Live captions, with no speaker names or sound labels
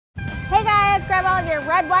grab all of your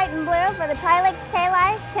red, white, and blue for the Tri-Lakes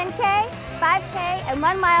K-Life 10K, 5K, and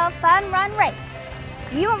 1 mile fun run race.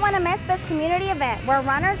 You won't want to miss this community event where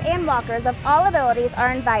runners and walkers of all abilities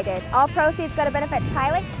are invited. All proceeds go to benefit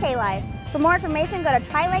Tri-Lakes K-Life. For more information, go to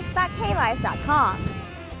trilakes.klife.com.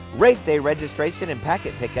 Race day registration and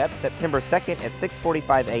packet pickup September 2nd at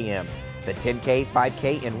 6:45 a.m. The 10K,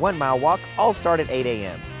 5K, and 1 mile walk all start at 8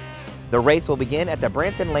 a.m. The race will begin at the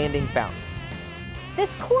Branson Landing fountain.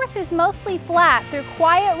 This course is mostly flat through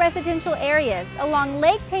quiet residential areas along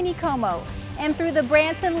Lake Taneycomo and through the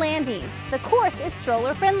Branson Landing. The course is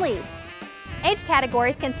stroller friendly. Age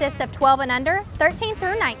categories consist of 12 and under, 13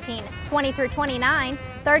 through 19, 20 through 29,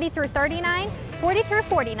 30 through 39, 40 through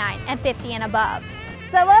 49, and 50 and above.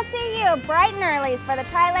 So we'll see you bright and early for the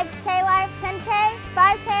Tri-Lakes K-Life 10K,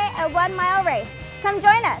 5K, and 1 mile race. Come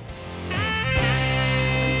join us.